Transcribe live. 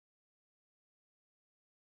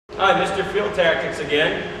Hi, Mr. Field Tactics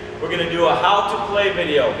again. We're going to do a how to play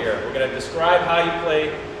video here. We're going to describe how you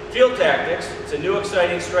play Field Tactics. It's a new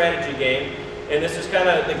exciting strategy game, and this is kind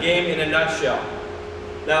of the game in a nutshell.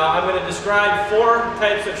 Now I'm going to describe 4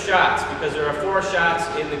 types of shots because there are 4 shots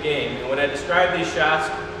in the game, and when I describe these shots,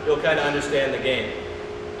 you'll kind of understand the game.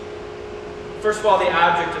 First of all, the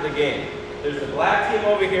object of the game. There's a black team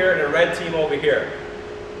over here and a red team over here.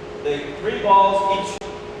 The 3 balls,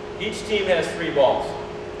 each team has 3 balls.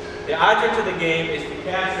 The object of the game is to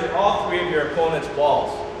capture all 3 of your opponent's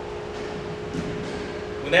balls.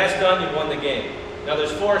 When that's done, you've won the game. Now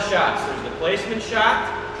there's 4 shots. There's the placement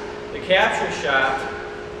shot, the capture shot,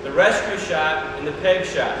 the rescue shot, and the peg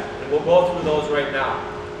shot. And we'll go through those right now.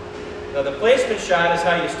 Now the placement shot is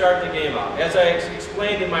how you start the game out. As I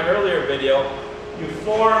explained in my earlier video, you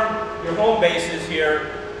form your home bases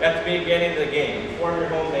here at the beginning of the game. You form your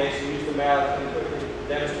home base, you use the mallet. Can you quickly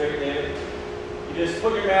demonstrate, David? You just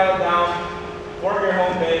put your mallet down, form your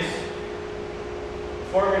home base,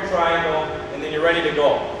 form your triangle, and then you're ready to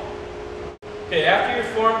go. Okay, after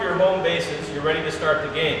you've formed your home bases, you're ready to start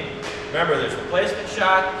the game. Remember, there's the placement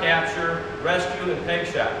shot, capture, rescue, and peg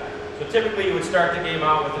shot. So typically you would start the game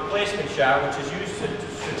out with the placement shot, which is used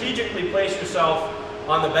to strategically place yourself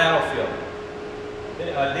on the battlefield.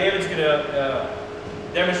 David's going to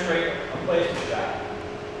demonstrate a placement shot.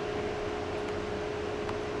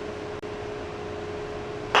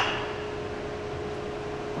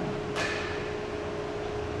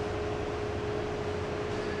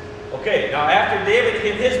 Okay, now after David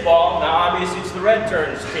hit his ball, now obviously it's the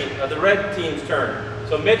red team's turn.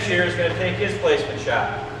 So Mitch here is going to take his placement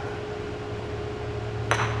shot.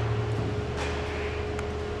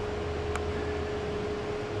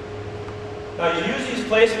 Now you use these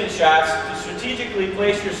placement shots to strategically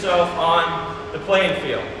place yourself on the playing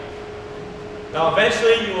field. Now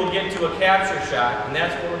eventually you will get to a capture shot, and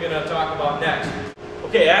that's what we're going to talk about next.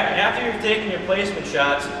 Okay, after you've taken your placement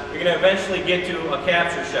shots, you're going to eventually get to a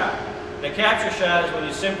capture shot. And a capture shot is when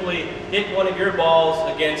you simply hit one of your balls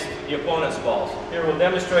against the opponent's balls. Here, we'll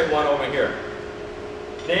demonstrate one over here.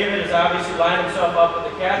 David has obviously lined himself up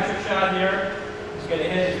with a capture shot here. He's going to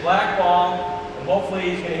hit his black ball, and hopefully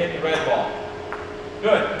he's going to hit the red ball.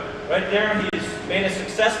 Good. Right there, he's made a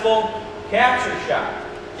successful capture shot.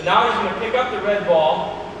 So now he's going to pick up the red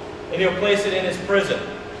ball, and he'll place it in his prison.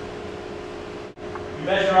 You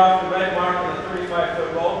measure off the red mark in the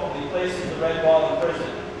 35-foot rope, and he places the red ball in prison.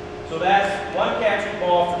 So that's one captured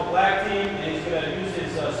ball for the black team, and he's going to use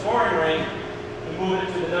his scoring ring to move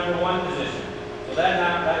it to the number 1 position. So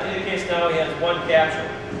that indicates now he has 1 capture.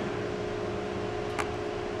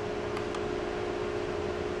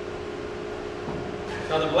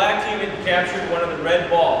 Now the black team had captured one of the red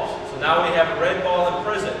balls. So now we have a red ball in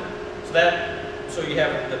prison. So you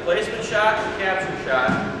have the placement shot, the capture shot.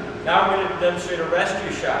 Now we're going to demonstrate a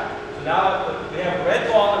rescue shot. So now we have a red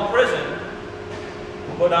ball in prison.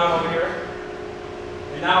 We'll go down over here.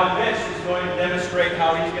 And now Mitch is going to demonstrate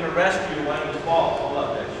how he's going to rescue one of his balls. Hold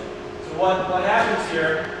up, Mitch. So what happens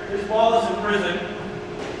here, his ball is in prison.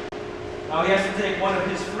 Now he has to take one of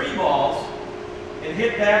his free balls and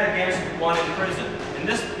hit that against the one in prison. And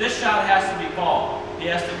this shot has to be called. He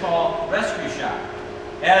has to call rescue shot.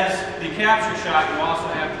 As the capture shot, you also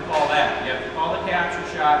have to call that. You have to call the capture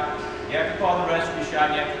shot, you have to call the rescue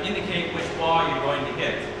shot, you have to indicate which ball you're going to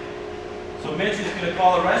hit. So Mitch is going to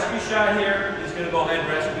call a rescue shot here. He's going to go ahead and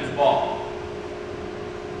rescue his ball.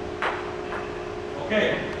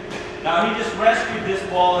 Okay, now he just rescued this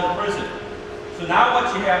ball in prison. So now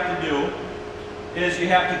what you have to do is you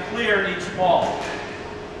have to clear each ball.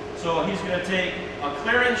 So he's going to take a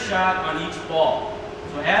clearing shot on each ball.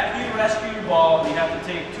 So after you rescue your ball, you have to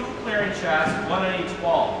take 2 clearing shots, 1 on each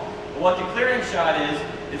ball. But what the clearing shot is,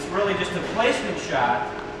 it's really just a placement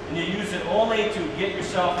shot, and you use it only to get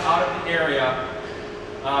yourself out of the area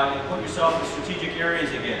and put yourself in strategic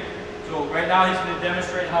areas again. So right now he's going to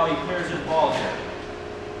demonstrate how he clears his balls here.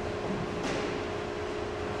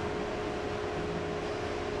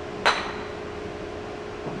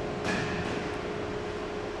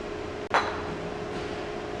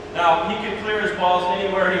 Now, he can clear his balls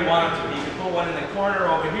anywhere he wanted to. He can put one in the corner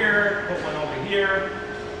over here, put one over here.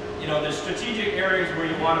 You know, there's strategic areas where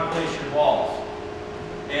you want to place your balls.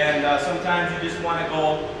 And sometimes you just want to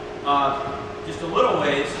go just a little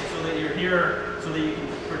ways so that you're here, so that you can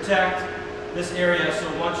protect this area.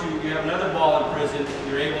 So once you have another ball in prison,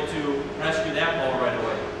 you're able to rescue that ball right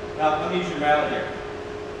away. Now, let me use your mallet here.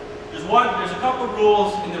 There's a couple of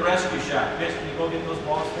rules in the rescue shot. Mitch, can you go get those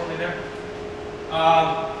balls for me there?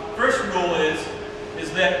 First rule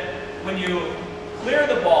is that when you clear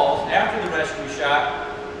the balls after the rescue shot,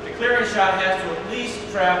 to clearance shot has to at least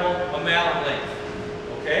travel a mallet length.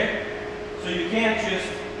 Okay? So you can't just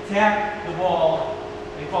tap the ball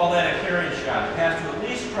and call that a clearance shot. It has to at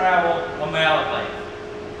least travel a mallet length.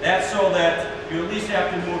 That's so that you at least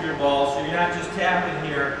have to move your ball, so you're not just tapping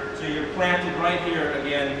here, so you're planted right here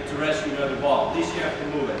again to rescue another ball. At least you have to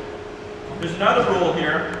move it. There's another rule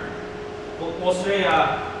here. We'll say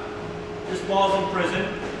this ball's in prison.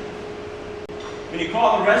 When you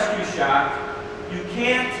call the rescue shot, you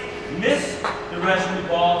can't miss the rescue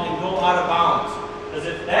ball and go out of bounds. Because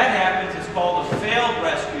if that happens, it's called a failed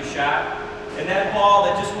rescue shot, and that ball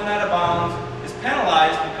that just went out of bounds is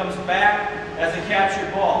penalized and comes back as a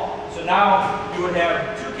captured ball. So now you would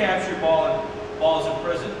have two captured balls in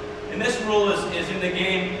prison. And this rule is in the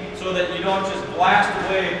game so that you don't just blast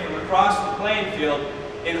away from across the playing field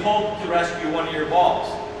and hope to rescue one of your balls.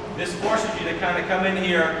 This forces you to kind of come in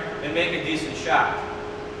here and make a decent shot.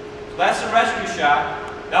 So that's the rescue shot.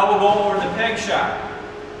 Now we'll go over the peg shot.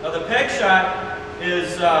 Now the peg shot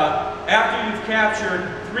is after you've captured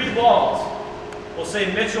 3 balls. We'll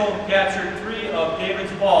say Mitchell captured 3 of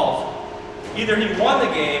David's balls. Either he won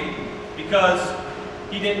the game because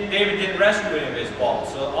David didn't rescue any of his balls,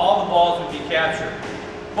 so all the balls would be captured.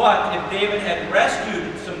 But if David had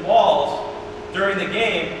rescued some balls during the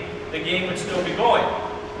game would still be going.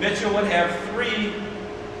 Mitchell would have 3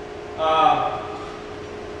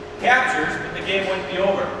 captures, but the game wouldn't be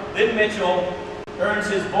over. Then Mitchell earns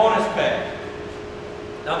his bonus peg.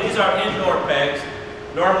 Now these are indoor pegs.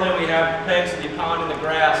 Normally we have pegs that you pound in the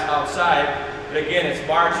grass outside, but again it's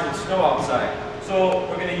March and it's snow outside. So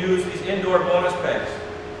we're going to use these indoor bonus pegs.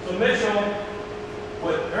 So Mitchell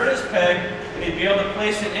would earn his peg and he'd be able to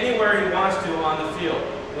place it anywhere he wants to on the field.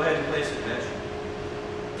 Go ahead and place it, Mitch.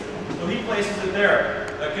 So he places it there.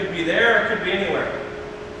 It could be there, it could be anywhere.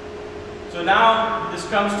 So now this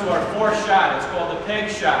comes to our 4th shot. It's called the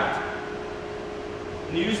peg shot.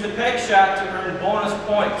 And you use the peg shot to earn bonus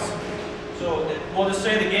points. So we'll just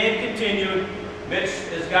say the game continued. Mitch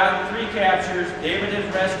has gotten 3 captures. David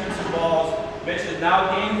has rescued some balls. Mitch has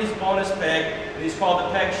now gained his bonus peg, and he's called the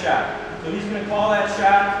peg shot. So he's going to call that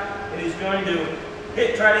shot, and he's going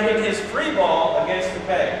to try to hit his free ball against the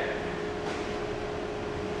peg.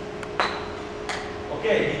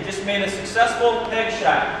 Okay, he just made a successful peg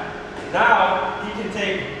shot. Now he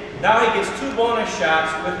gets 2 bonus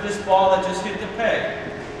shots with this ball that just hit the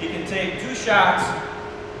peg. He can take 2 shots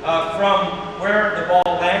from where the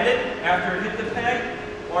ball landed after it hit the peg,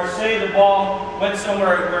 or say the ball went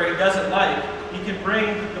somewhere where he doesn't like. He can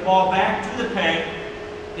bring the ball back to the peg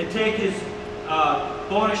and take his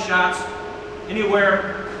bonus shots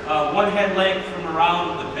anywhere 1 head length from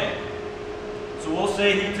around the peg. So we'll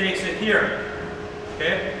say he takes it here.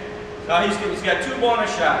 Okay? Now he's got 2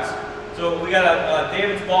 bonus shots. So we got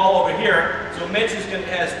David's ball over here. So Mitch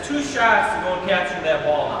has 2 shots to go and capture that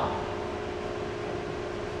ball now.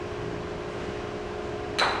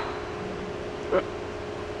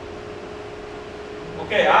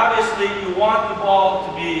 Okay, obviously you want the ball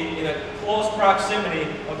to be in a close proximity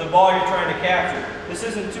of the ball you're trying to capture. This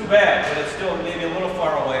isn't too bad, but it's still maybe a little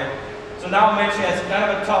far away. So now Mitch has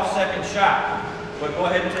kind of a tough second shot. But go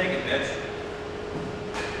ahead and take it, Mitch.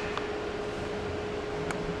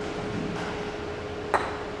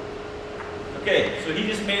 Okay, so he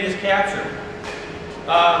just made his capture.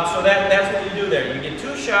 So that's what you do there. You get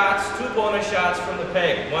 2 shots, 2 bonus shots from the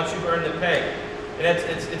peg once you've earned the peg. And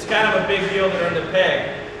it's kind of a big deal to earn the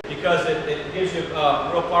peg because it gives you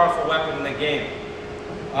a real powerful weapon in the game.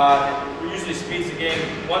 It usually speeds the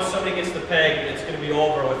game. Once somebody gets the peg, it's going to be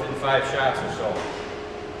over within 5 shots or so.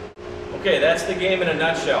 Okay, that's the game in a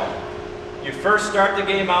nutshell. You first start the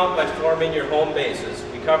game out by forming your home bases.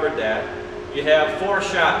 We covered that. You have 4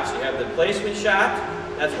 shots. You have the placement shot.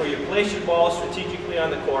 That's where you place your ball strategically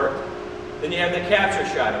on the court. Then you have the capture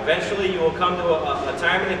shot. Eventually you will come to a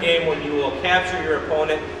time in the game when you will capture your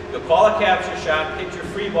opponent. You'll call a capture shot, hit your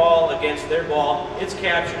free ball against their ball. It's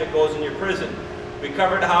captured, it goes in your prison. We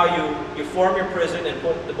covered how you form your prison and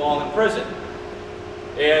put the ball in prison.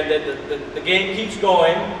 And the game keeps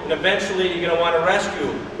going, and eventually you're going to want to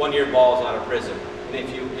rescue one of your balls out of prison. And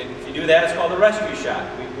if you do that, it's called a rescue shot.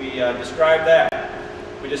 We described that.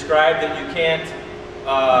 We described that you can't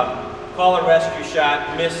call a rescue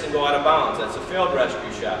shot, miss, and go out of bounds. That's a failed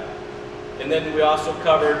rescue shot. And then we also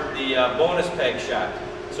covered the bonus peg shot.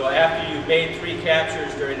 So after you've made 3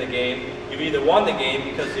 captures during the game, you've either won the game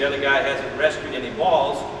because the other guy hasn't rescued any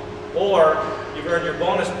balls, or you've earned your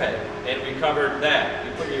bonus peg. And we covered that.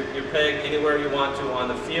 You put your peg anywhere you want to on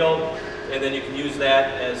the field, and then you can use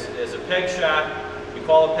that as a peg shot. You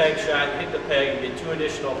call a peg shot, hit the peg, you get 2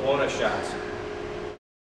 additional bonus shots.